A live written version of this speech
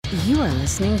You are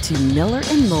listening to Miller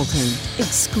and Moulton,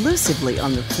 exclusively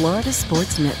on the Florida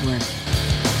Sports Network.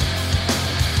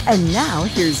 And now,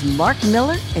 here's Mark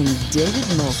Miller and David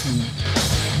Moulton.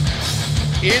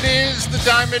 It is the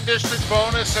Diamond District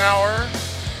Bonus Hour,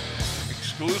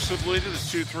 exclusively to the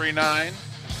 239.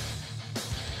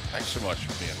 Thanks so much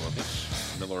for being with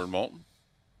us, Miller and Moulton.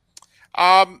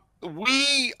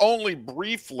 We only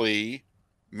briefly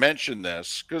mentioned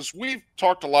this because we've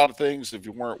talked a lot of things if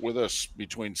you weren't with us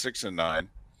between 6 and 9.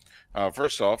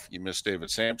 First off, you missed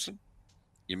David Sampson.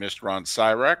 You missed Ron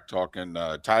Cyrack talking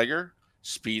Tiger,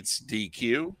 Spieth's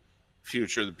DQ,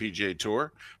 future of the PGA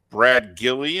Tour. Brad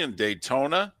Gilly in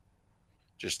Daytona.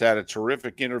 Just had a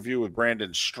terrific interview with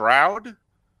Brandon Stroud,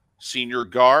 senior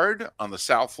guard on the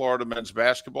South Florida men's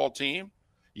basketball team.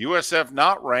 USF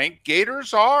not ranked.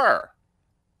 Gators are.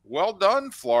 Well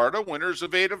done, Florida. Winners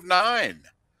of 8 of 9.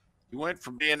 You went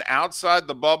from being outside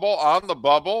the bubble, on the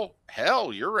bubble.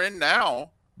 Hell, you're in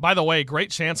now. By the way,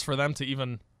 great chance for them to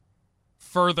even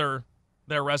further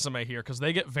their resume here because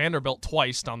they get Vanderbilt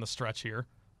twice down the stretch here.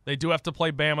 They do have to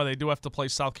play Bama. They do have to play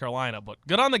South Carolina. But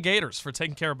good on the Gators for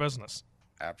taking care of business.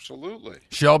 Absolutely.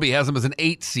 Shelby has them as an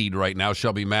 8 seed right now.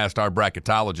 Shelby Mast, our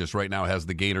bracketologist, right now has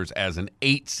the Gators as an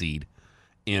 8 seed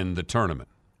in the tournament.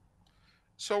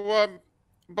 So,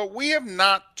 but we have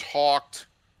not talked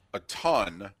a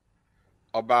ton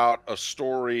about a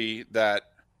story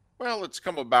that, well, it's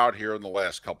come about here in the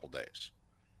last couple days.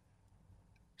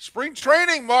 Spring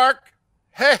training, Mark.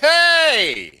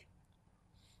 Hey!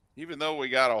 Even though we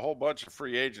got a whole bunch of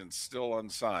free agents still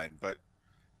unsigned. But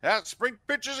yeah, spring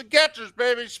pitchers and catchers,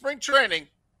 baby. Spring training.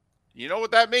 You know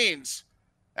what that means.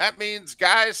 That means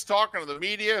guys talking to the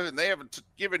media, and they haven't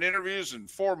given interviews in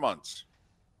 4 months.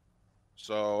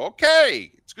 So,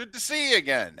 okay, it's good to see you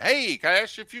again. Hey, can I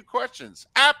ask you a few questions?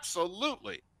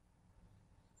 Absolutely.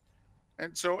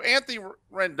 And so Anthony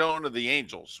Rendon of the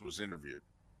Angels was interviewed.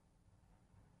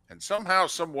 And somehow,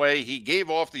 some way, he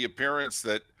gave off the appearance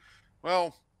that,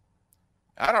 well,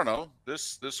 I don't know,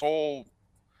 this whole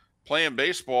playing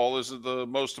baseball isn't the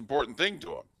most important thing to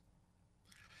him.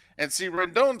 And see,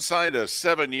 Rendon signed a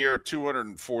 7-year,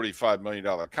 $245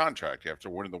 million contract after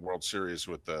winning the World Series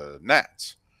with the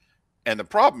Nats. And the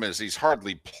problem is he's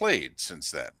hardly played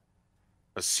since then.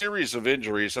 A series of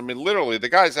injuries. I mean, literally, the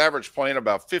guy's averaged playing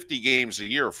about 50 games a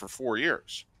year for 4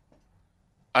 years.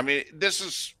 I mean, this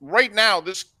is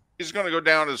going to go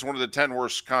down as one of the 10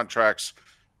 worst contracts,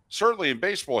 certainly in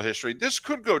baseball history. This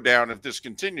could go down if this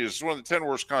continues. It's one of the 10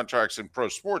 worst contracts in pro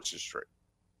sports history.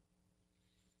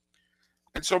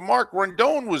 And so Mark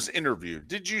Rendon was interviewed.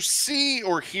 Did you see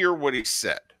or hear what he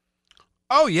said?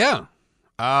 Oh, yeah.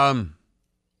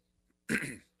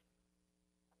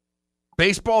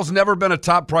 Baseball's never been a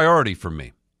top priority for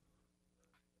me.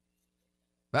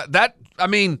 I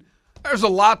mean, there's a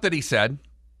lot that he said,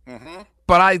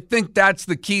 but I think that's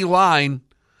the key line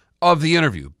of the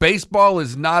interview. Baseball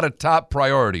is not a top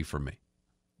priority for me.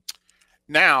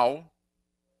 Now,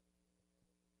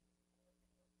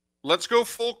 let's go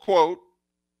full quote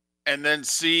and then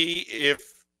see if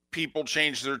people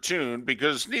change their tune,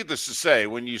 because needless to say,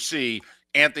 when you see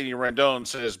Anthony Rendon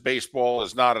says baseball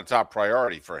is not a top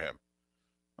priority for him.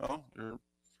 Well, you're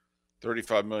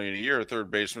 $35 million a year, third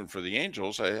baseman for the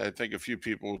Angels. I think a few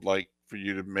people would like for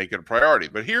you to make it a priority.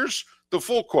 But here's the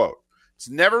full quote. It's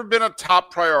never been a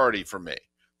top priority for me.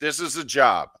 This is a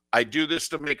job. I do this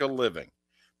to make a living.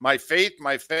 My faith,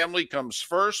 my family comes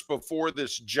first before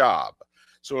this job.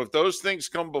 So if those things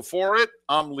come before it,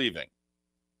 I'm leaving.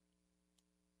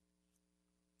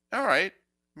 All right.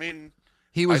 I mean,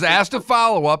 he was asked to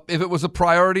follow up if it was a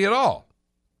priority at all.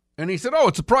 And he said,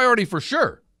 it's a priority for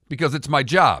sure because it's my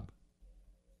job.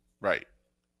 Right.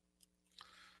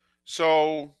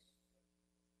 So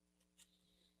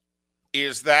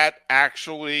is that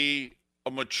actually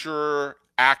a mature,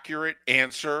 accurate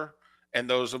answer? And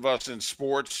those of us in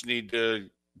sports need to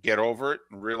get over it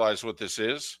and realize what this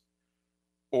is?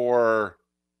 Or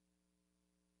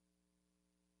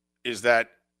is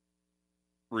that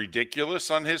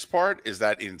ridiculous on his part? Is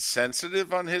that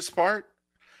insensitive on his part?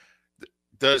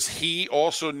 Does he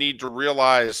also need to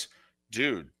realize,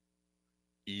 dude,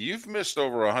 you've missed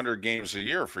over 100 games a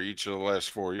year for each of the last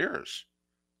 4 years.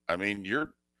 I mean,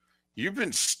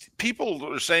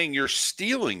 people are saying you're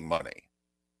stealing money.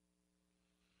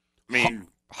 I mean,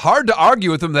 hard to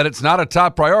argue with him that it's not a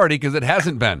top priority because it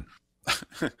hasn't been.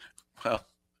 Well,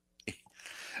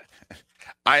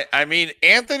 I mean,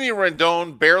 Anthony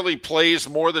Rendon barely plays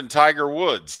more than Tiger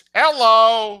Woods.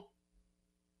 Hello.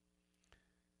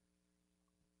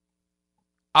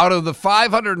 Out of the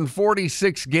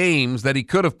 546 games that he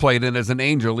could have played in as an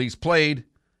Angel, he's played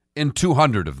in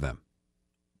 200 of them.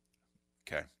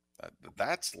 Okay.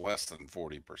 That's less than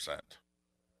 40%.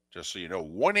 Just so you know,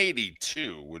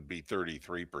 182 would be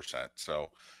 33%. So,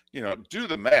 do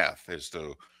the math as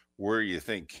to where you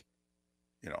think,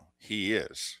 he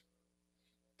is.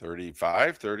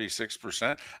 35,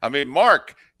 36%. I mean,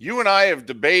 Mark, you and I have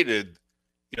debated,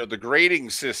 the grading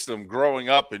system growing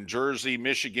up in Jersey,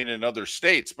 Michigan, and other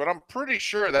states, but I'm pretty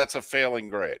sure that's a failing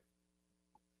grade.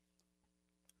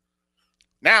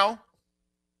 Now,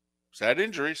 sad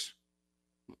injuries,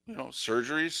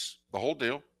 surgeries, the whole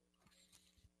deal.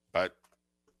 But,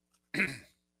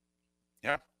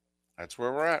 yeah, that's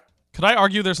where we're at. Could I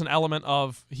argue there's an element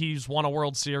of he's won a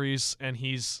World Series and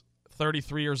he's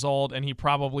 33 years old and he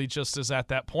probably just is at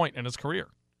that point in his career?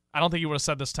 I don't think he would have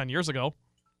said this 10 years ago.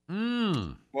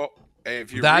 Well,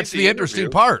 if you that's the interesting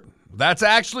part. That's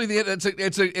actually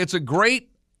it's a great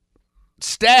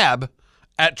stab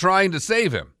at trying to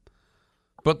save him.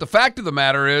 But the fact of the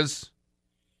matter is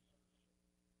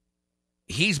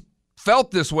he's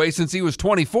felt this way since he was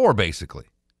 24, basically.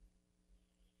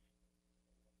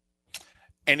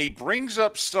 And he brings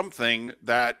up something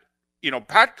that,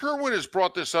 Pat Kerwin has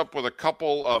brought this up with a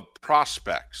couple of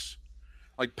prospects.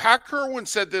 Like Pat Kerwin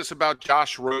said this about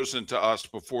Josh Rosen to us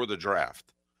before the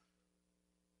draft.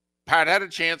 Pat had a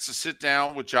chance to sit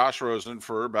down with Josh Rosen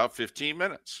for about 15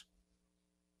 minutes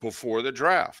before the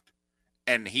draft.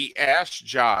 And he asked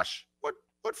Josh,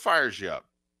 what fires you up?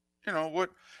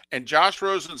 What? And Josh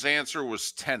Rosen's answer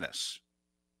was tennis.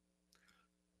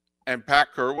 And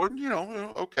Pat Kerwin,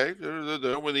 okay.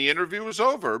 When the interview was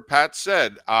over, Pat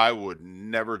said, I would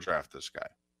never draft this guy.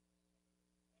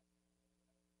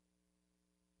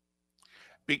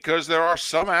 Because there are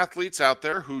some athletes out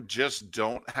there who just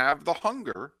don't have the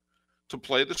hunger to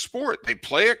play the sport. They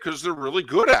play it because they're really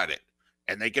good at it.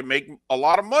 And they can make a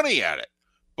lot of money at it.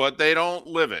 But they don't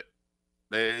live it.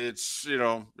 It's,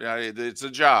 it's a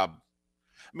job.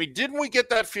 I mean, didn't we get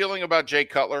that feeling about Jay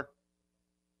Cutler?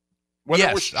 Whether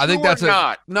yes, it was true I think that's or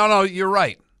not. No, you're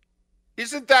right.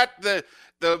 Isn't that the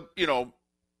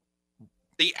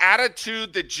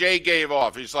attitude that Jay gave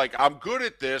off? He's like, I'm good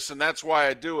at this, and that's why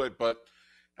I do it, but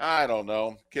I don't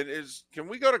know. Can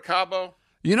we go to Cabo?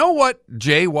 You know what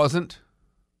Jay wasn't?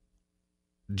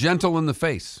 Gentle in the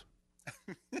face.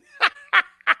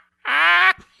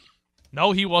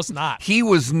 No, he was not. He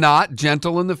was not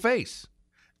gentle in the face.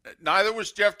 Neither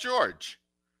was Jeff George.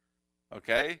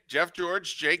 Okay, Jeff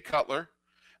George, Jay Cutler.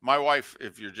 My wife,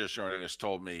 if you're just joining us,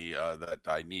 told me that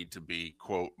I need to be,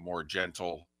 quote, more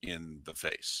gentle in the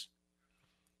face.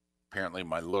 Apparently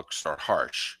my looks are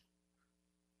harsh.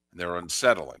 They're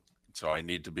unsettling. So I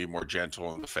need to be more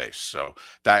gentle in the face. So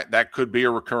that could be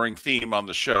a recurring theme on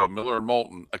the show. Miller and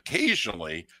Moulton,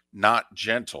 occasionally not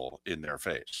gentle in their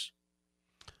face.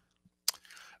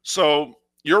 So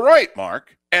you're right,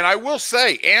 Mark. And I will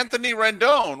say, Anthony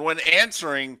Rendon, when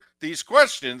answering these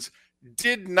questions,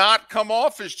 did not come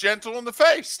off as gentle in the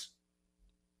face.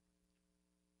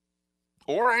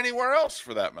 Or anywhere else,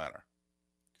 for that matter.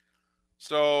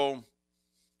 So,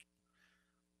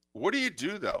 what do you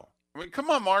do, though? I mean, come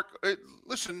on, Mark.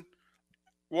 Listen,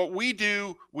 what we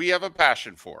do, we have a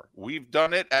passion for. We've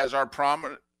done it as our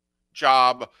prominent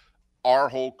job our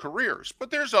whole careers. But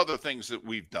there's other things that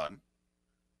we've done.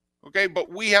 Okay, but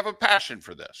we have a passion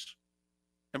for this.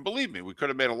 And believe me, we could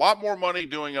have made a lot more money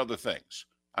doing other things.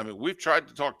 I mean, we've tried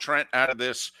to talk Trent out of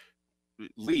this.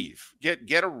 Leave.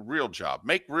 Get a real job.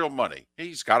 Make real money.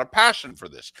 He's got a passion for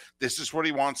this. This is what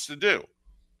he wants to do.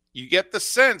 You get the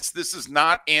sense this is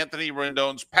not Anthony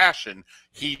Rendon's passion.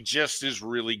 He just is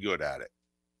really good at it.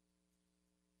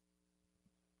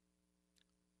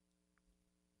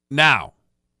 Now,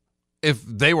 if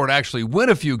they were to actually win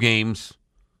a few games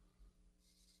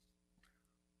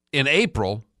in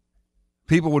April,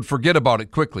 people would forget about it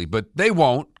quickly, but they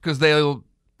won't because they'll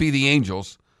be the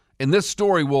Angels, and this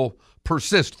story will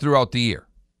persist throughout the year.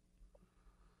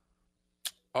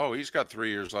 Oh, he's got 3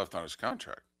 years left on his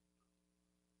contract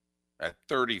at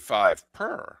 $35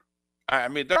 per. I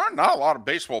mean, there are not a lot of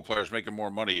baseball players making more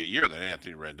money a year than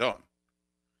Anthony Rendon.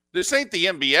 This ain't the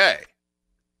NBA.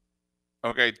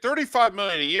 Okay, $35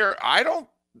 million a year.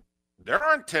 There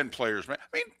aren't 10 players. I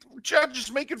mean, Judge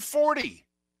is making 40.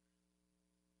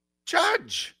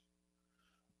 Judge.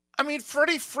 I mean,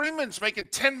 Freddie Freeman's making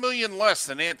 $10 million less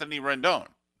than Anthony Rendon.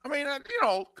 I mean,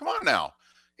 come on now.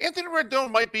 Anthony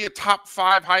Rendon might be a top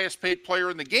 5 highest paid player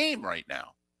in the game right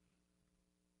now.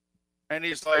 And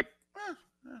he's like, I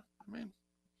mean,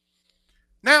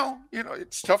 now,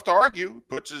 it's tough to argue.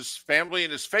 Puts his family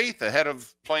and his faith ahead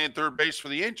of playing third base for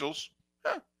the Angels.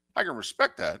 I can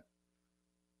respect that.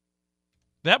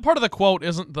 That part of the quote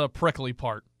isn't the prickly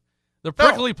part. The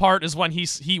prickly part is when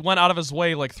he went out of his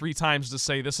way like 3 times to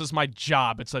say, this is my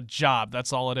job. It's a job.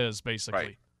 That's all it is,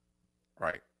 basically.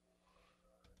 Right.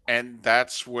 And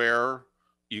that's where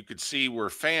you could see where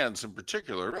fans in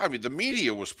particular, I mean, the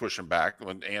media was pushing back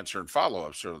when answering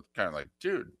follow-ups. So kind of like,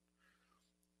 dude,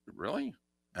 really?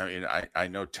 I mean, I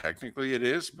know technically it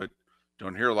is, but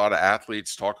don't hear a lot of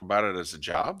athletes talk about it as a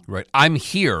job. Right. I'm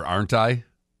here, aren't I?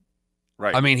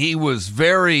 Right. I mean, he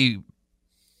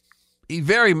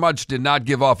very much did not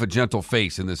give off a gentle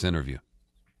face in this interview.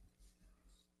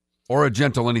 Or a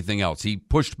gentle anything else. He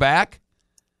pushed back.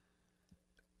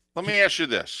 Let me ask you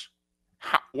this.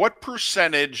 What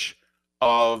percentage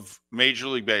of Major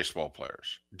League Baseball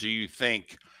players do you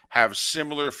think have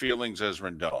similar feelings as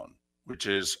Rendon? Which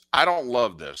is, I don't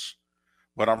love this,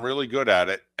 but I'm really good at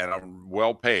it, and I'm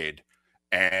well paid,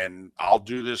 and I'll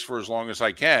do this for as long as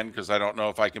I can because I don't know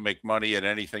if I can make money at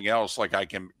anything else like I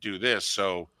can do this.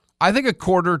 So I think a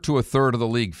quarter to a third of the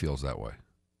league feels that way,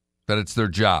 that it's their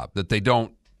job, that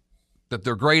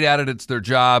they're great at it, it's their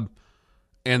job,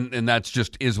 and that's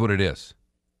just is what it is.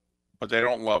 But they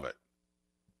don't love it.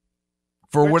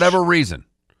 For whatever reason.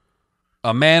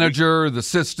 A manager, the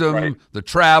system, the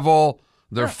travel,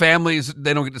 their families,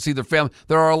 they don't get to see their family.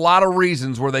 There are a lot of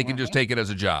reasons where they can just take it as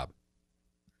a job.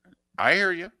 I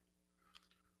hear you.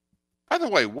 By the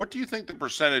way, what do you think the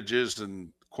percentage is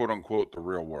in quote-unquote the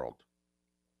real world?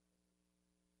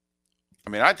 I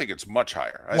mean, I think it's much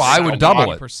higher. Well, I would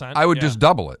double it. I would just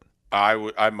double it.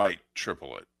 I might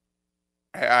triple it.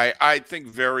 I think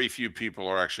very few people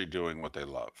are actually doing what they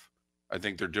love. I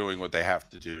think they're doing what they have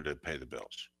to do to pay the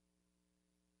bills.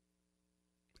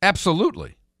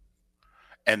 Absolutely.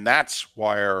 And that's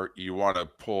why you want to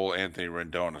pull Anthony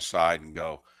Rendon aside and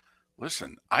go,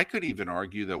 listen, I could even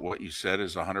argue that what you said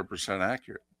is 100%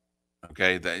 accurate,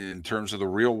 okay, that in terms of the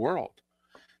real world.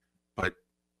 But,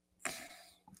 I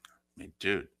mean,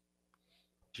 dude,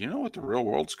 do you know what the real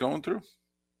world's going through?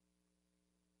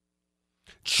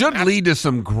 Should lead to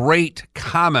some great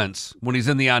comments when he's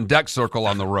in the on-deck circle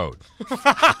on the road.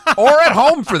 Or at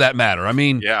home, for that matter. I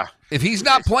mean, if he's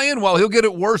not playing well, he'll get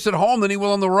it worse at home than he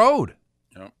will on the road.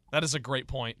 Yep. That is a great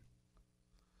point.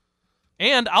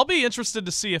 And I'll be interested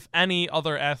to see if any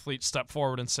other athletes step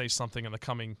forward and say something in the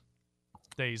coming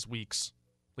days, weeks,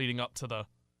 leading up to the...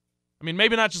 I mean,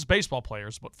 maybe not just baseball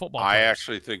players, but football players. I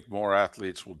actually think more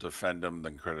athletes will defend him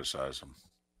than criticize him.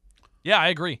 Yeah, I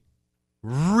agree.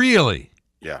 Really?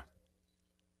 Yeah,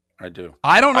 I do.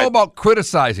 I don't know about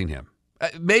criticizing him.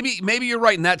 Maybe you're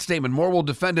right in that statement. More will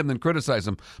defend him than criticize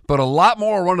him, but a lot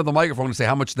more will run to the microphone and say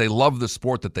how much they love the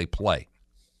sport that they play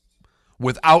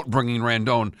without bringing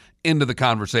Rendon into the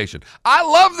conversation. I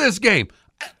love this game.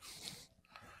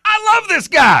 I love this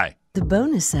guy. The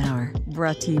Bonus Hour,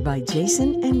 brought to you by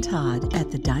Jason and Todd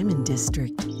at the Diamond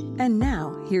District. And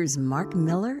now, here's Mark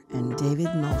Miller and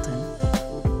David Moulton.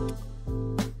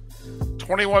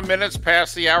 21 minutes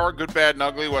past the hour. Good, bad, and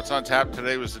ugly. What's on tap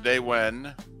today was the day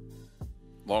when,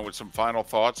 along with some final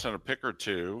thoughts and a pick or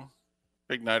two,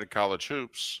 big night of college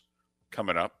hoops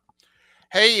coming up.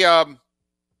 Hey,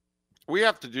 we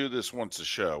have to do this once a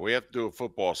show. We have to do a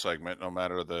football segment no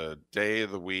matter the day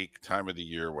of the week, time of the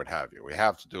year, what have you. We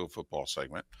have to do a football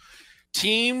segment.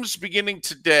 Teams beginning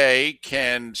today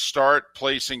can start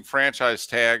placing franchise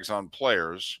tags on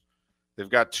players. They've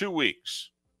got 2 weeks.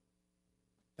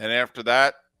 And after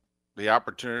that, the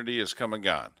opportunity is come and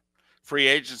gone. Free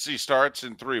agency starts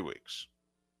in 3 weeks.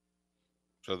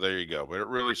 So there you go. But it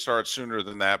really starts sooner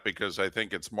than that because I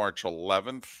think it's March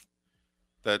 11th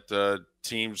that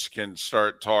teams can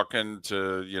start talking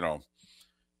to,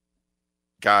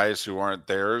 guys who aren't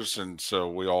theirs. And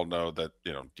so we all know that,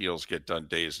 deals get done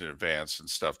days in advance and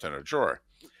stuffed in a drawer.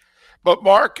 But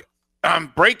Mark,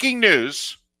 breaking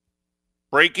news.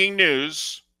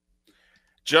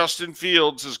 Justin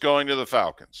Fields is going to the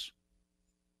Falcons.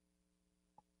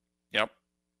 Yep.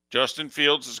 Justin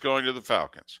Fields is going to the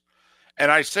Falcons.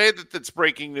 And I say that that's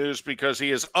breaking news because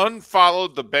he has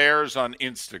unfollowed the Bears on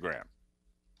Instagram.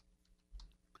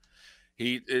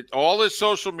 All his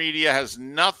social media has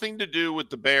nothing to do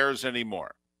with the Bears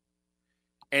anymore.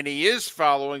 And he is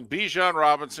following Bijan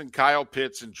Robinson, Kyle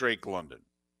Pitts, and Drake London.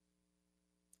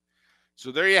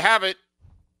 So there you have it.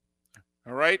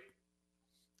 All right.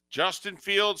 Justin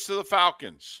Fields to the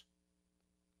Falcons.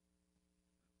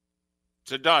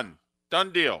 It's a done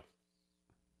deal.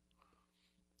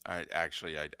 I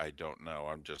don't know.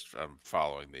 I'm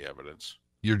following the evidence.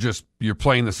 You're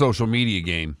playing the social media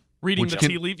game. Reading the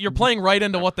tea leaf. You're playing right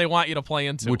into what they want you to play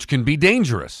into. Which can be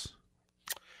dangerous.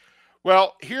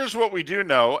 Well, here's what we do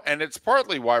know, and it's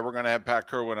partly why we're going to have Pat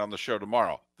Kerwin on the show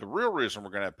tomorrow. The real reason we're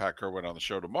going to have Pat Kerwin on the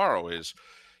show tomorrow is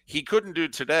he couldn't do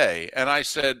today. And I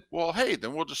said, well, hey,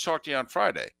 then we'll just talk to you on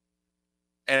Friday.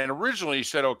 And originally he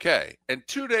said, okay. And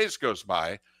 2 days goes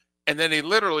by. And then he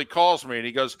literally calls me and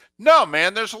he goes, no,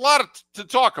 man, there's a lot to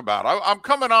talk about. I'm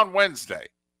coming on Wednesday.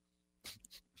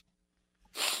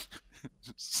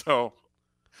 So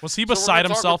was he beside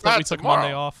himself that we took tomorrow.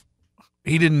 Monday off?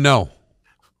 He didn't know.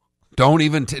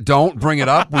 Don't bring it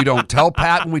up. We don't tell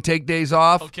Pat when we take days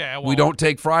off. Okay, I won't. We don't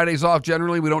take Fridays off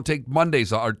generally. We don't take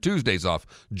Mondays off or Tuesdays off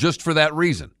just for that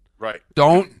reason. Right.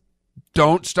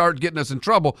 Don't start getting us in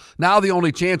trouble. Now the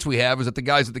only chance we have is that the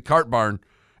guys at the Cart Barn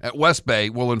at West Bay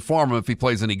will inform him if he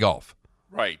plays any golf.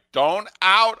 Right. Don't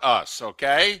out us,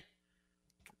 okay?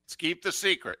 Let's keep the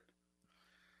secret.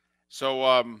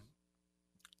 So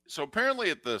apparently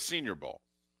at the Senior Bowl,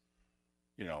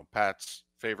 Pat's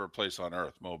favorite place on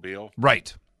earth, Mobile.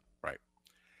 Right.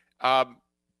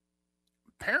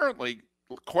 Apparently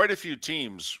quite a few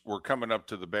teams were coming up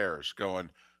to the Bears going,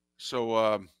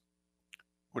 so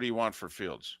what do you want for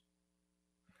Fields?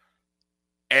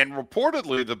 And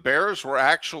reportedly the Bears were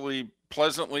actually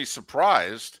pleasantly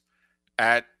surprised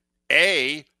at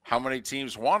A, how many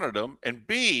teams wanted him, and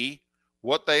B,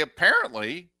 what they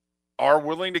apparently are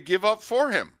willing to give up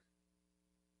for him.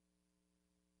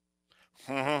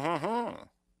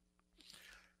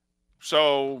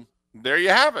 So there you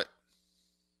have it.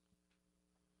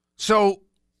 So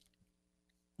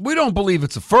we don't believe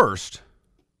it's a first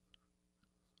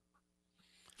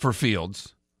for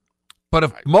Fields. But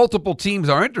if multiple teams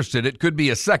are interested, it could be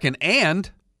a second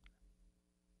and.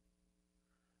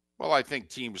 Well, I think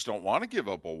teams don't want to give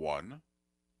up a one.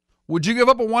 Would you give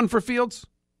up a one for Fields?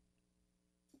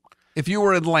 If you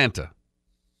were Atlanta?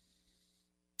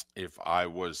 If I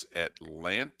was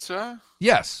Atlanta?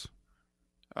 Yes.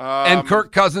 And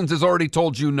Kirk Cousins has already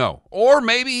told you no. Or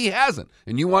maybe he hasn't,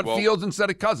 and you want Fields instead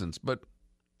of Cousins. But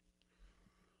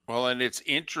well, and it's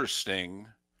interesting,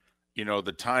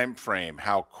 the time frame,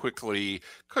 how quickly,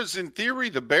 because in theory,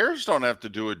 the Bears don't have to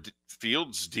do a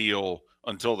Fields deal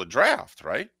until the draft,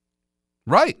 right?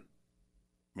 Right.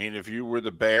 I mean, if you were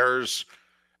the Bears,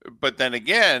 but then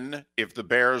again, if the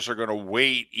Bears are going to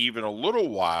wait even a little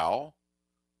while,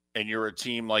 and you're a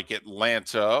team like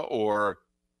Atlanta or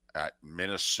at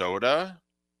Minnesota,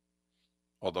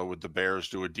 although would the Bears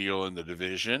do a deal in the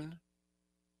division?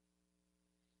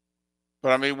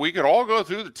 But I mean, we could all go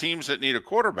through the teams that need a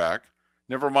quarterback,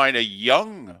 never mind a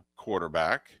young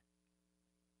quarterback.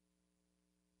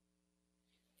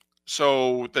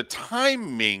 So the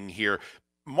timing here,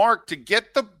 Mark, to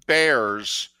get the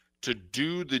Bears to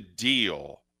do the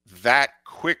deal that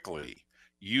quickly,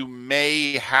 you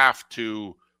may have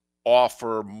to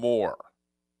offer more,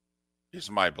 is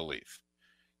my belief.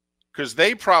 Because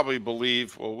they probably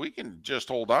believe, well, we can just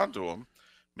hold on to him.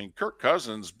 I mean, Kirk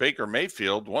Cousins, Baker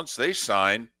Mayfield, once they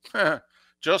sign,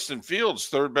 Justin Fields,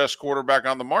 third best quarterback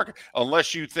on the market,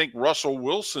 unless you think Russell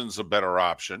Wilson's a better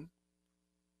option.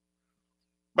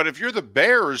 But if you're the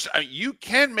Bears, you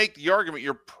can make the argument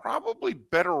you're probably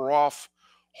better off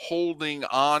holding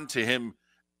on to him,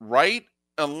 right?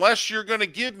 Unless you're going to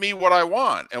give me what I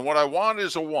want. And what I want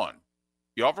is a one.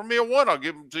 You offer me a one, I'll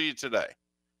give them to you today.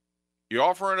 You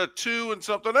offering a two and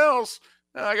something else,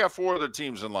 I got 4 other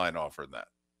teams in line offering that.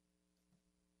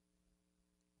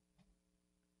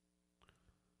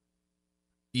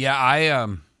 Yeah,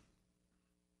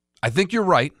 I think you're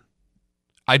right.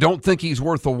 I don't think he's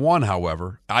worth a one,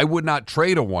 however. I would not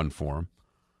trade a one for him.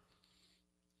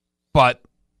 But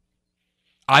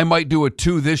I might do a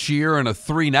 2 this year and a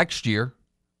 3 next year.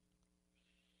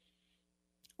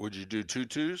 Would you do 2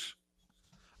 twos?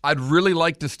 I'd really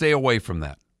like to stay away from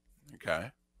that.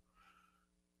 Okay.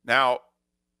 Now,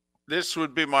 this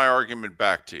would be my argument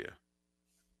back to you.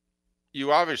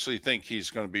 You obviously think he's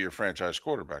going to be your franchise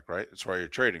quarterback, right? That's why you're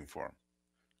trading for him.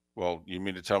 Well, you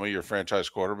mean to tell me your franchise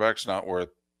quarterback's not worth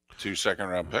 2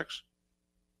 second-round picks?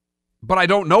 But I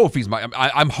don't know if he's my.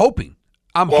 I'm hoping.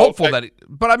 I'm hopeful that.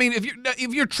 But I mean,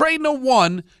 if you're trading a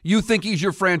 1, you think he's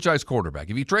your franchise quarterback.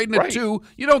 If you're trading a 2,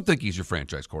 you don't think he's your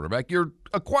franchise quarterback. You're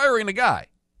acquiring a guy.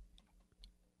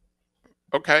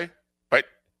 Okay, but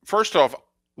first off,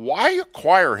 why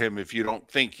acquire him if you don't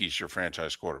think he's your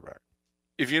franchise quarterback?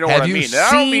 If you know what I mean.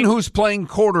 Have you seen who's playing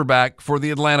quarterback for the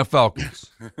Atlanta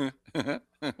Falcons? Well,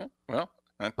 no,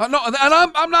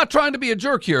 and I'm not trying to be a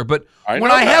jerk here, but when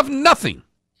I have nothing,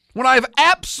 when I have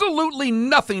absolutely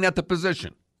nothing at the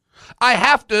position, I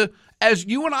have to, as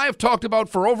you and I have talked about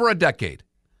for over a decade,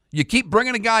 you keep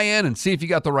bringing a guy in and see if you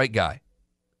got the right guy.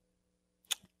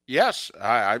 Yes,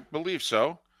 I believe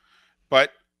so.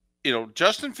 But,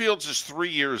 Justin Fields is 3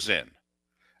 years in.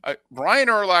 Brian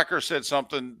Urlacher said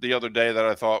something the other day that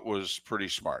I thought was pretty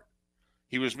smart.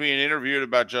 He was being interviewed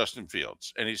about Justin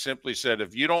Fields, and he simply said,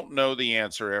 if you don't know the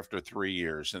answer after 3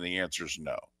 years, then the answer is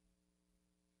no. I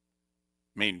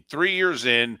mean, 3 years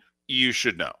in, you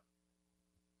should know.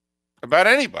 About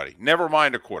anybody, never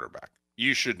mind a quarterback.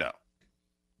 You should know.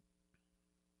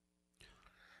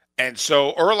 And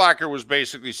so Urlacher was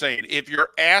basically saying, if you're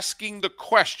asking the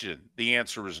question, the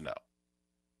answer is no.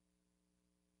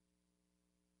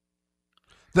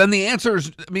 Then the answer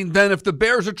is, then if the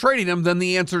Bears are trading him, then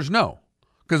the answer is no.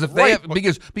 Because if they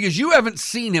because you haven't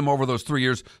seen him over those 3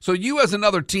 years, so you as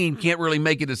another team can't really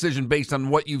make a decision based on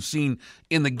what you've seen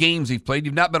in the games he's played.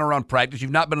 You've not been around practice.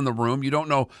 You've not been in the room. You don't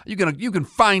know. You can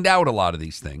find out a lot of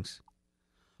these things.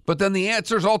 But then the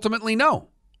answer is ultimately no.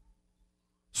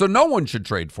 So no one should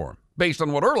trade for him based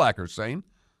on what Urlacher's saying.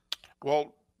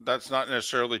 Well, that's not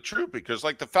necessarily true because,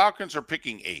 like, the Falcons are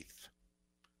picking 8th.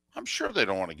 I'm sure they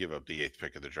don't want to give up the 8th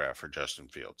pick of the draft for Justin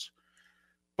Fields.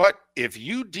 But if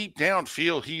you deep down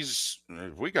feel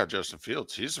if we got Justin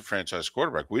Fields, he's a franchise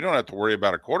quarterback. We don't have to worry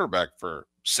about a quarterback for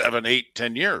 7, 8,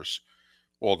 10 years.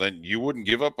 Well, then you wouldn't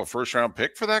give up a first-round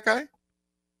pick for that guy?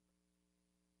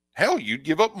 Hell, you'd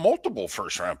give up multiple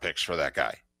first-round picks for that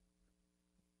guy.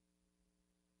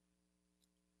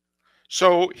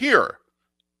 So here,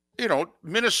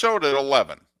 Minnesota at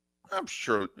 11. I'm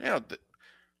sure,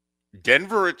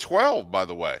 Denver at 12, by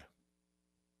the way.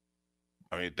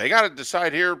 I mean, they got to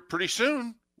decide here pretty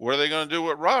soon. What are they going to do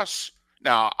with Russ?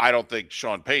 Now, I don't think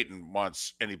Sean Payton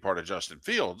wants any part of Justin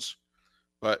Fields,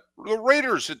 but the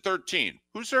Raiders at 13.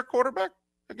 Who's their quarterback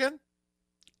again?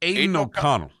 Aiden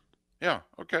O'Connell. Yeah,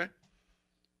 okay.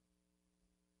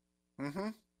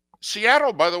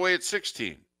 Seattle, by the way, at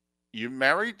 16. You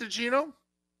married to Geno?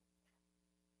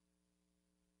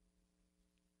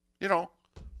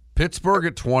 Pittsburgh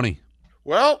at 20.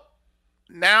 Well,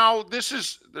 now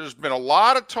there's been a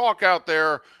lot of talk out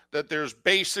there that there's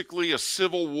basically a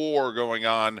civil war going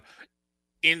on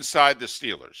inside the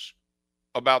Steelers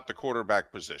about the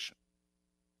quarterback position.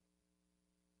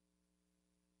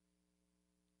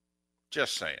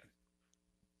 Just saying.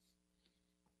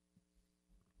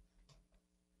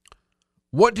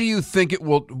 What do you think it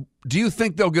will? Do you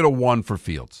think they'll get a 1 for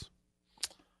Fields?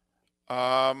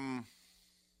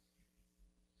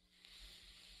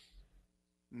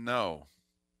 No.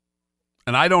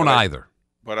 And I don't either.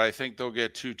 But I think they'll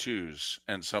get 2 2s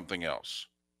and something else.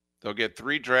 They'll get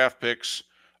 3 draft picks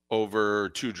over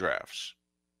 2 drafts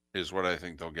is what I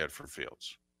think they'll get for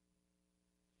Fields.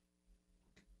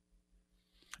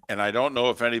 And I don't know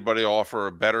if anybody will offer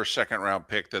a better second-round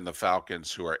pick than the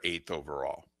Falcons, who are 8th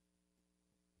overall.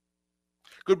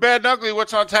 Good, bad, and ugly.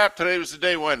 What's on tap? Today was the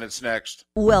day when. It's next.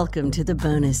 Welcome to the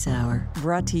bonus hour,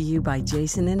 brought to you by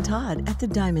Jason and Todd at the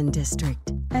Diamond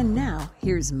District. And now,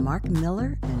 here's Mark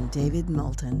Miller and David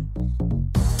Moulton.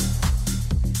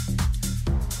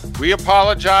 We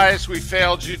apologize. We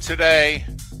failed you today.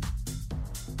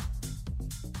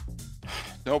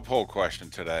 No poll question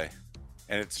today.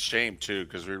 And it's a shame, too,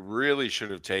 because we really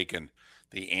should have taken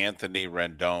the Anthony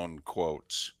Rendon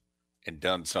quotes and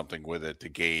done something with it to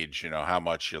gauge, how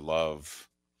much you love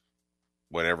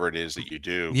whatever it is that you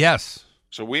do. Yes.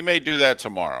 So we may do that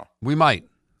tomorrow. We might.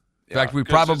 In fact, we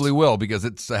probably will, because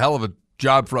it's a hell of a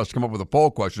job for us to come up with a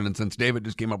poll question. And since David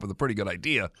just came up with a pretty good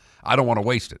idea, I don't want to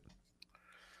waste it.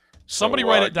 Somebody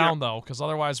write it down, though, because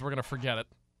otherwise we're going to forget it.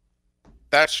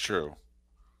 That's true.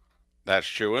 That's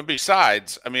true. And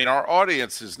besides, our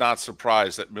audience is not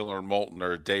surprised that Miller and Moulton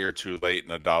are a day or two late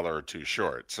and $1 or $2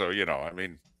 short. So,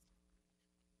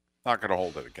 not going to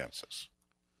hold it against us.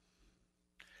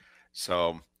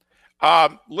 So,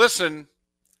 listen,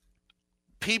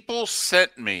 people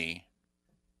sent me,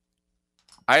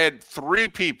 I had 3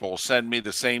 people send me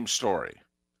the same story,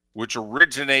 which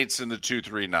originates in the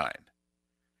 239.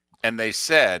 And they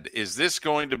said, is this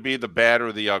going to be the bad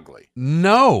or the ugly?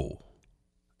 No.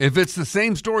 If it's the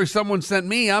same story someone sent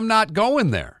me, I'm not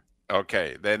going there.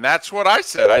 Okay, then that's what I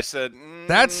said. I said,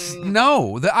 that's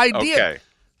no. The idea. Okay.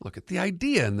 Look, at the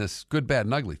idea in this good, bad,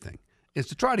 and ugly thing is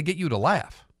to try to get you to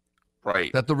laugh.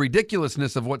 Right. That the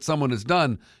ridiculousness of what someone has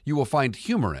done, you will find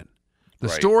humor in. The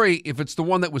Right. story, if it's the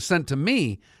one that was sent to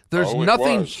me, there's Oh, it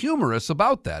nothing was. humorous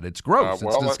about that. It's gross.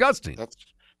 Well, it's disgusting.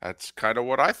 That's kind of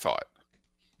what I thought.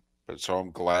 But so I'm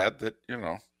glad that,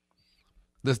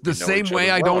 The same each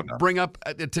way other I well don't enough. bring up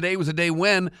today was a day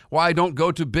when, why I don't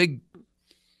go to big,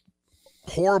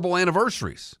 horrible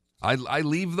anniversaries. I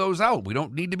leave those out. We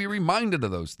don't need to be reminded of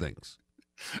those things.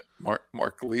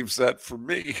 Mark leaves that for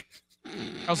me.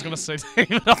 I was going to say,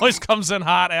 David always comes in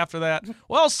hot after that.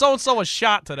 Well, so-and-so was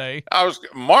shot today.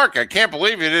 Mark, I can't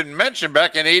believe you didn't mention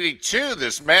back in 82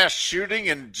 this mass shooting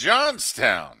in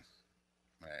Johnstown.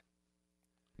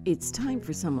 It's time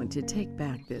for someone to take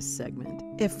back this segment,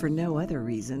 if for no other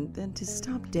reason than to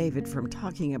stop David from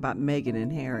talking about Meghan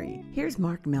and Harry. Here's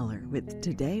Mark Miller with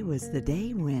Today Was the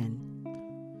Day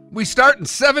When. We start in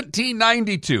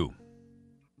 1792.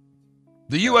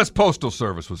 The U.S. Postal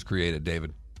Service was created,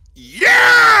 David.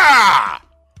 Yeah!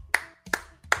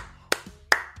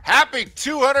 Happy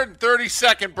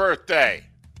 232nd birthday.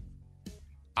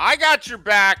 I got your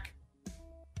back.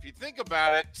 If you think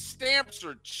about it, stamps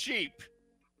are cheap.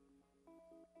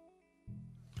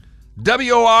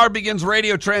 WOR begins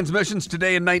radio transmissions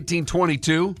today in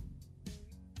 1922.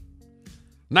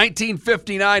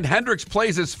 1959, Hendrix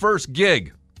plays his first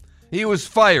gig. He was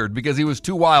fired because he was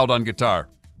too wild on guitar.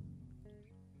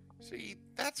 See,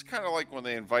 that's kind of like when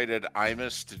they invited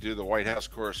Imus to do the White House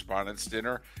Correspondents'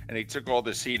 Dinner, and he took all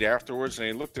this heat afterwards, and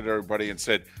he looked at everybody and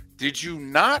said, "Did you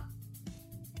not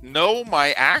know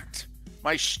my act,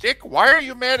 my shtick? Why are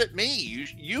you mad at me?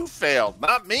 You failed,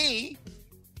 not me."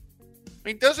 I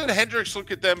mean, doesn't Hendrix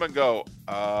look at them and go,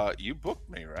 you booked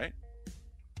me, right?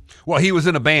 Well, he was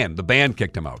in a band. The band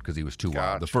kicked him out because he was too wild.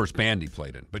 Gotcha. The first band he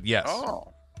played in. But yes.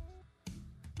 Oh.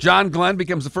 John Glenn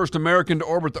becomes the first American to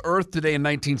orbit the Earth today in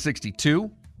 1962.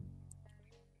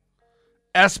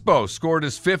 Espo scored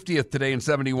his 50th today in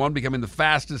 71, becoming the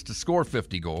fastest to score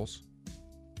 50 goals.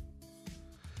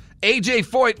 A.J.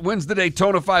 Foyt wins the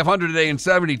Daytona 500 today in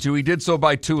 72. He did so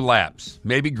by 2 laps.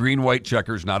 Maybe green-white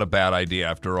checkers, not a bad idea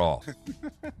after all.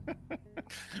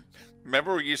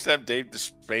 Remember we used to have Dave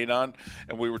Despain on,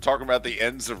 and we were talking about the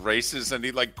ends of races, and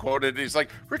he quoted, he's like,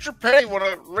 Richard Petty won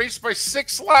a race by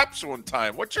 6 laps one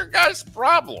time. What's your guy's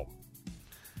problem?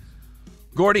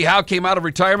 Gordie Howe came out of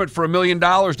retirement for $1 million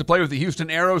to play with the Houston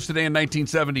Aeros today in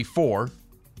 1974.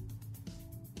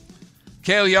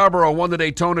 Cale Yarborough won the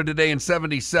Daytona today in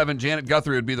 77. Janet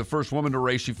Guthrie would be the first woman to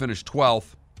race. She finished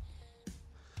 12th.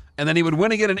 And then he would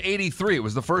win again in 83. It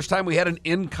was the first time we had an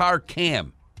in-car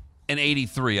cam in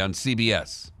 83 on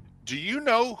CBS. Do you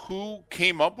know who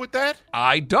came up with that?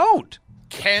 I don't.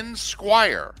 Ken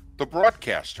Squire, the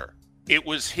broadcaster. It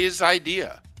was his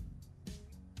idea.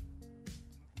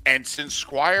 And since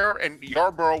Squire and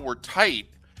Yarborough were tight,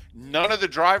 none of the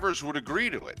drivers would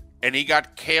agree to it. And he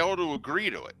got Cale to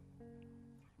agree to it.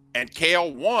 And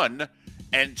Cale won,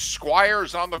 and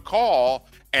Squire's on the call,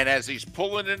 and as he's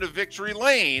pulling into victory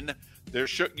lane, they're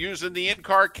using the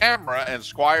in-car camera, and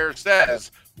Squire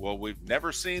says, well, we've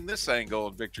never seen this angle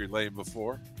in victory lane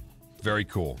before. Very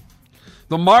cool.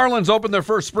 The Marlins opened their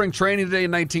first spring training today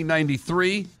in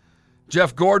 1993.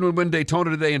 Jeff Gordon would win Daytona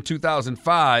today in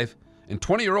 2005, and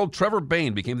 20-year-old Trevor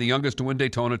Bayne became the youngest to win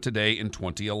Daytona today in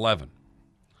 2011.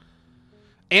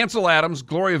 Ansel Adams,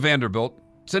 Gloria Vanderbilt,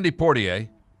 Cindy Portier,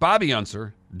 Bobby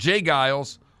Unser, Jay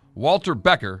Giles, Walter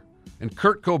Becker, and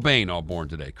Kurt Cobain all born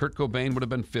today. Kurt Cobain would have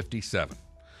been 57.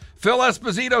 Phil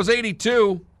Esposito's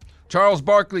 82. Charles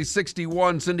Barkley's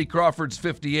 61. Cindy Crawford's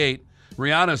 58.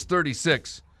 Rihanna's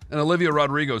 36. And Olivia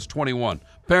Rodrigo's 21.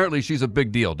 Apparently she's a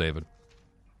big deal, David.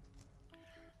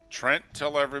 Trent,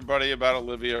 tell everybody about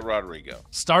Olivia Rodrigo.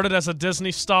 Started as a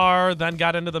Disney star, then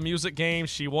got into the music game.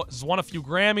 She won a few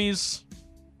Grammys.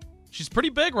 She's pretty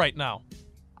big right now.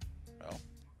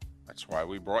 That's why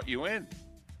we brought you in.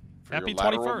 For Happy your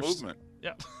lateral 21st. movement.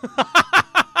 Yeah.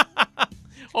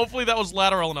 Hopefully that was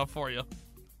lateral enough for you.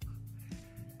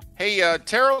 Hey,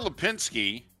 Tara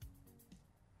Lipinski.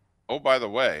 Oh, by the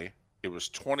way, it was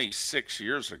 26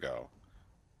 years ago.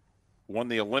 Won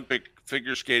the Olympic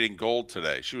figure skating gold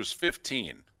today. She was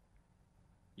 15.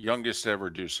 Youngest to ever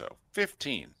do so.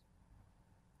 15.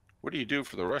 What do you do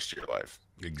for the rest of your life?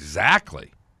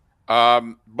 Exactly.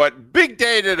 But big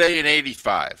day today in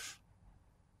 85.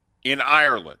 In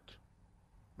Ireland,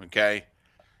 okay?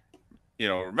 You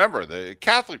know, remember, the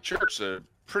Catholic Church is a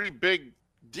pretty big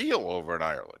deal over in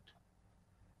Ireland.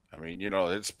 I mean, you know,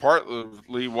 it's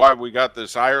partly why we got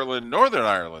this Northern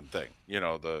Ireland thing, you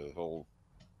know, the whole,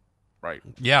 right?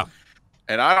 Yeah.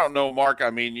 And I don't know, Mark,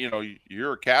 I mean, you know,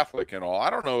 you're a Catholic and all.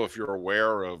 I don't know if you're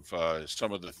aware of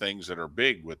some of the things that are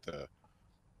big with the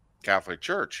Catholic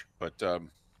Church. But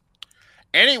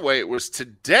anyway, it was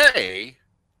today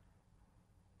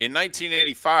in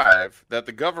 1985 that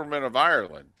the government of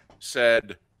Ireland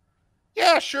said,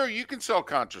 yeah, sure, you can sell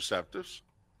contraceptives.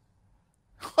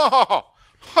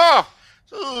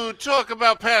 Ooh, talk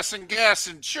about passing gas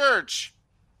in church.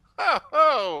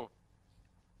 That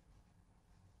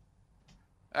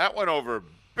went over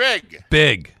big.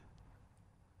 Big.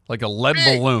 Like a lead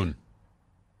balloon.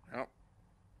 Yep.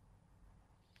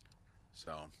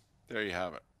 So, there you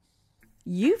have it.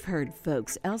 You've heard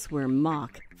folks elsewhere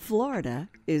mock Florida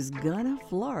is gonna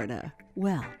Florida.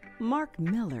 Well, Mark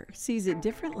Miller sees it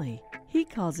differently. He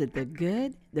calls it the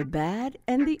good, the bad,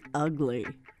 and the ugly.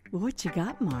 What you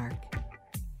got, Mark?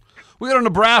 We go to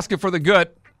Nebraska for the good,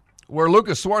 where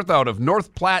Lucas Swarthout of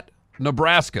North Platte,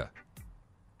 Nebraska,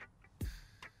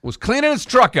 was cleaning his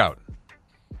truck out,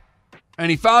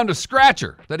 and he found a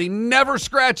scratcher that he never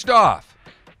scratched off.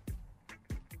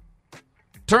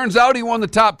 Turns out he won the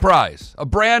top prize, a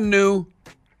brand new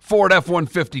Ford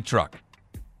F-150 truck.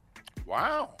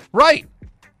 Wow. Right.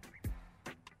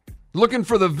 Looking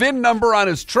for the VIN number on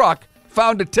his truck,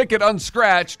 found a ticket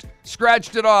unscratched,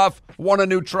 scratched it off, won a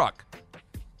new truck.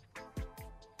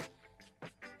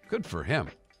 Good for him.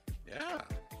 Yeah.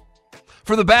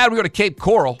 For the bad, we go to Cape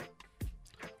Coral,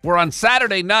 where on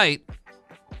Saturday night,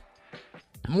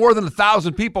 more than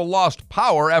 1,000 people lost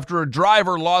power after a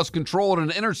driver lost control at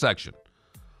an intersection.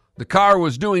 The car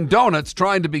was doing donuts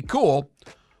trying to be cool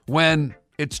when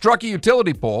it struck a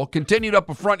utility pole, continued up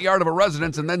a front yard of a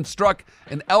residence, and then struck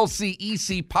an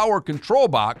LCEC power control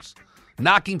box,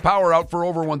 knocking power out for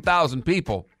over 1,000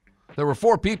 people. There were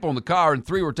 4 people in the car, and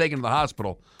 3 were taken to the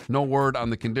hospital. No word on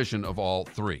the condition of all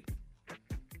 3.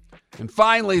 And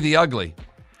finally, the ugly.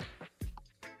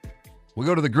 We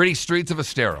go to the gritty streets of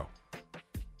Estero,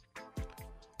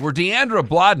 where Deandra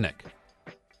Blodnick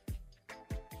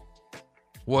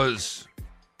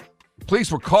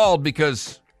police were called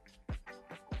because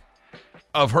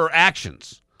of her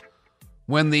actions.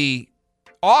 When the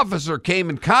officer came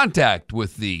in contact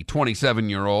with the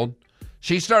 27-year-old,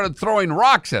 she started throwing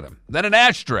rocks at him, then an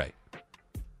ashtray.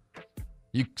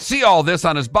 You see all this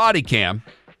on his body cam.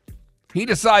 He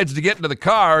decides to get into the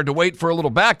car to wait for a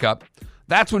little backup.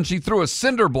 That's when she threw a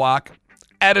cinder block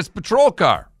at his patrol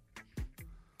car.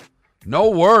 No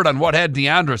word on what had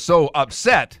Deandra so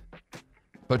upset,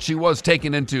 but she was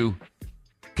taken into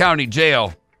county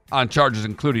jail on charges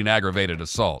including aggravated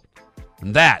assault.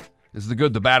 And that is the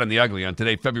good, the bad, and the ugly on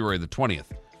today, February the 20th,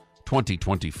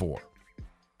 2024.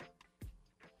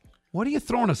 What are you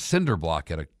throwing a cinder block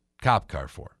at a cop car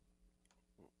for?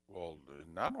 Well,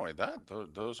 not only that,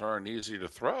 those aren't easy to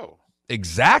throw.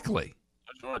 Exactly.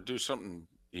 I just want to do something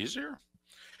easier.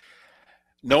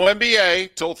 No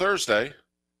NBA till Thursday.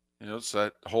 It's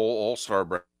that whole All-Star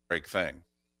break thing.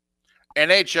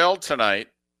 NHL tonight.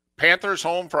 Panthers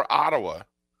home for Ottawa.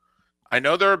 I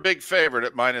know they're a big favorite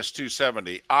at minus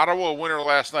 270. Ottawa winner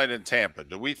last night in Tampa.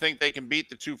 Do we think they can beat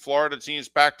the 2 Florida teams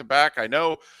back-to-back? I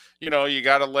know, you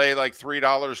got to lay like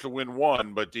 $3 to win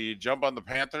 1, but do you jump on the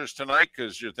Panthers tonight?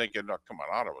 Because you're thinking, oh, come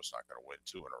on, Ottawa's not going to win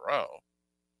 2 in a row.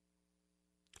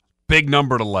 Big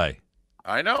number to lay.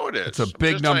 I know it is. It's a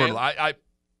big number.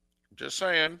 Just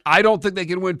saying. I don't think they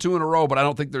can win 2 in a row, but I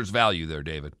don't think there's value there,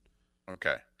 David.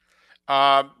 Okay.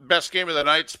 Best game of the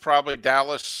night's probably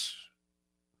Dallas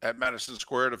at Madison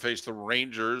Square to face the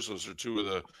Rangers. Those are 2 of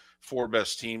the 4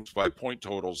 best teams by point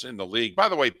totals in the league. By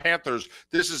the way, Panthers,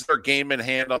 this is their game in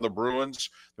hand on the Bruins.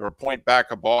 They're a point back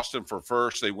of Boston for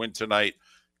first. They win tonight.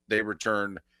 They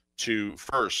return to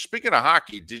first. Speaking of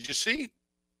hockey, did you see?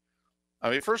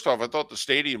 First off, I thought the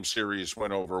Stadium Series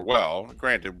went over well.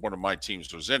 Granted, one of my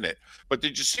teams was in it. But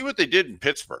did you see what they did in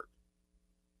Pittsburgh?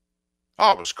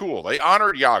 Oh, it was cool. They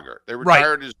honored Jágr. They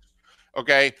retired his –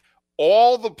 okay.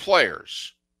 All the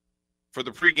players for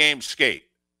the pregame skate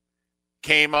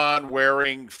came on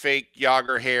wearing fake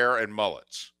Jágr hair and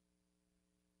mullets.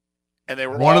 And they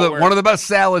were one of the best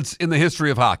salads in the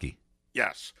history of hockey.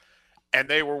 Yes. And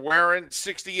they were wearing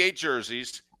 68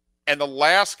 jerseys, and the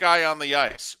last guy on the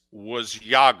ice was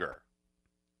Jágr.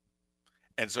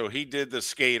 And so he did the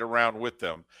skate around with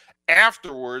them.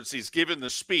 Afterwards, he's given the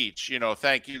speech,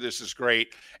 thank you, this is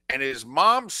great. And his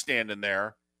mom's standing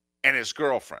there and his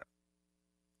girlfriend.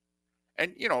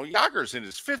 And, Jágr's in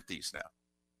his 50s now.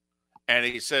 And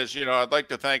he says, I'd like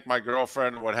to thank my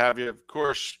girlfriend and what have you. Of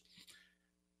course,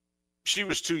 she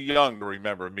was too young to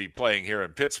remember me playing here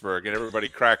in Pittsburgh, and everybody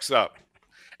cracks up.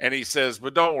 And he says,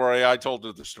 but don't worry, I told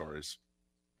her the stories.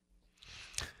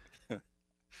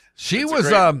 She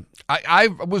was, I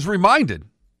was reminded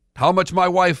how much my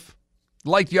wife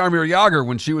liked Jaromir Jágr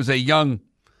when she was a young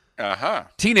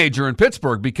teenager in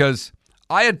Pittsburgh, because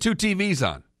I had 2 TVs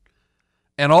on.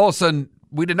 And all of a sudden,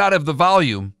 we did not have the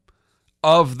volume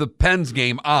of the Pens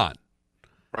game on.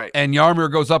 Right. And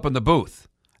Jaromir goes up in the booth,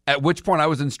 at which point I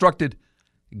was instructed,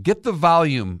 get the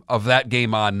volume of that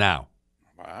game on now.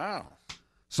 Wow.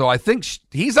 So I think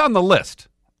he's on the list.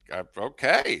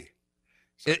 Okay.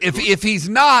 So if he's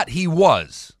not, he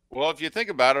was. Well, if you think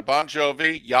about it, Bon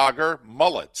Jovi, Jágr,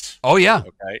 mullets. Oh, yeah.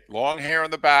 Okay. Long hair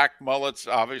in the back, mullets,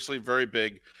 obviously very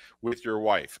big with your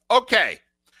wife. Okay.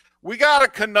 We got a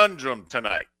conundrum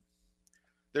tonight.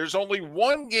 There's only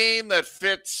one game that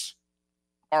fits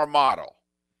our model.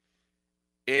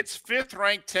 It's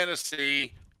 5th-ranked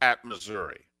Tennessee at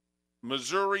Missouri.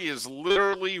 Missouri is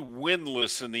literally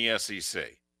winless in the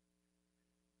SEC.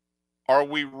 Are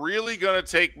we really going to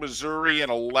take Missouri an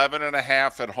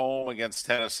 11.5 at home against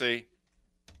Tennessee?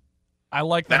 I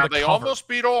like them Now, to they cover. almost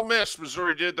beat Ole Miss.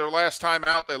 Missouri did their last time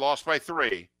out. They lost by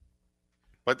 3.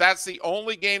 But that's the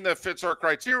only game that fits our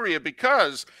criteria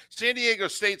because San Diego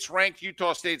State's ranked,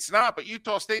 Utah State's not, but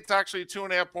Utah State's actually a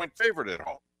 2.5-point favorite at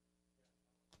home.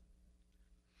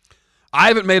 I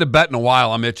haven't made a bet in a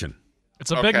while. I'm itching.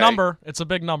 It's a big number. It's a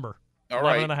big number. All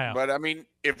 11.5. But, I mean,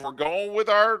 if we're going with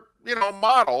our,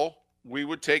 model, we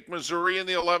would take Missouri in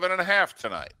the 11.5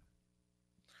 tonight.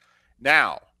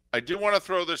 Now, I do want to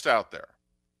throw this out there.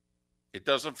 It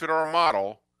doesn't fit our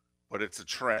model, but it's a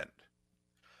trend.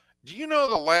 Do you know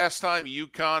the last time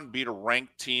UConn beat a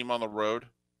ranked team on the road?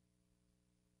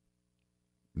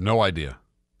 No idea.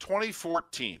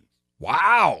 2014.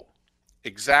 Wow.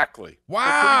 Exactly.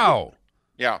 Wow.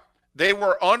 Yeah. They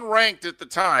were unranked at the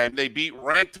time. They beat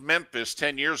ranked Memphis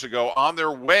 10 years ago on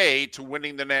their way to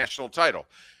winning the national title.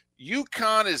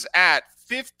 UConn is at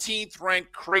 15th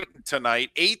ranked Creighton tonight,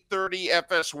 8:30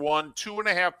 FS1,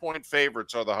 2.5-point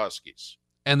favorites are the Huskies.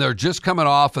 And they're just coming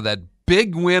off of that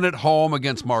big win at home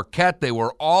against Marquette. They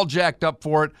were all jacked up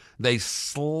for it. They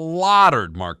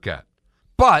slaughtered Marquette.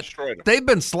 But Destroyed them. they've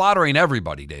been slaughtering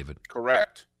everybody, David.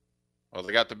 Correct. Well,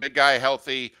 they got the big guy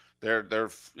healthy. They're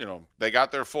they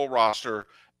got their full roster,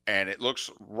 and it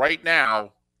looks right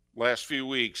now, last few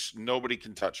weeks, nobody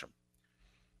can touch them.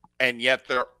 And yet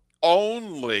they're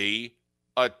only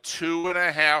a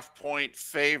 2.5-point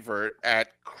favorite at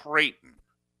Creighton.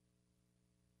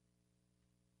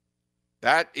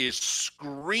 That is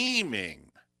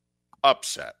screaming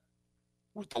upset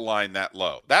with the line that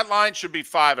low. That line should be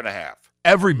 5.5.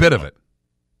 Every bit of it.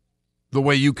 The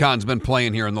way UConn's been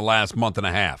playing here in the last month and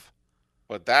a half.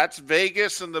 But that's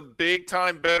Vegas and the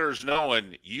big-time bettors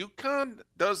knowing UConn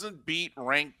doesn't beat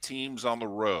ranked teams on the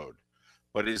road.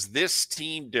 But is this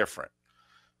team different?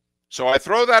 So I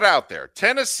throw that out there.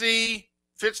 Tennessee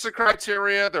fits the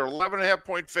criteria. They're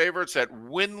 11.5-point favorites at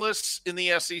winless in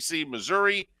the SEC.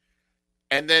 Missouri.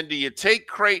 And then do you take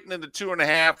Creighton in the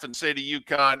 2.5 and say to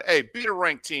UConn, hey, beat a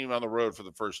ranked team on the road for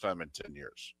the first time in 10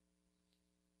 years?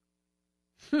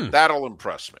 That'll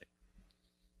impress me.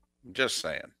 I'm just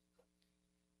saying.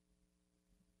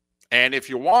 And if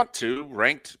you want to,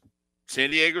 ranked San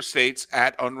Diego State's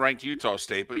at unranked Utah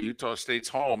State, but Utah State's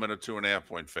home and a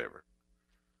 2.5-point favorite.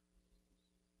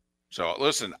 So,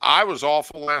 listen, I was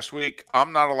awful last week.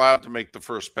 I'm not allowed to make the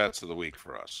first bets of the week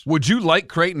for us. Would you like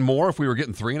Creighton more if we were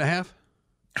getting 3.5?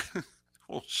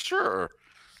 Well, sure.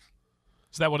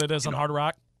 Is that what it is on Hard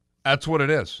Rock? That's what it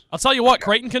is. I'll tell you what,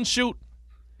 Creighton can shoot.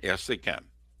 Yes, they can.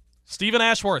 Stephen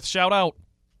Ashworth, shout out.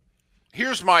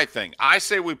 Here's my thing. I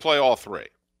say we play all 3.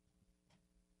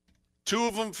 2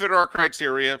 of them fit our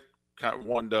criteria.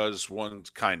 One does, one's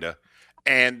kind of.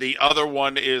 And the other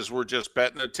one is we're just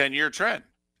betting a 10-year trend.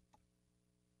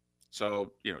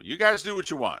 So, you guys do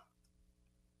what you want.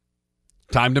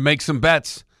 Time to make some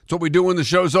bets. It's what we do when the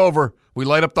show's over. We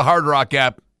light up the Hard Rock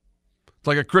app. It's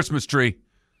like a Christmas tree.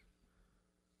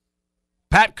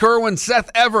 Pat Kerwin, Seth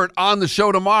Everett on the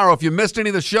show tomorrow. If you missed any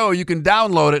of the show, you can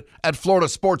download it at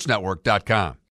floridasportsnetwork.com.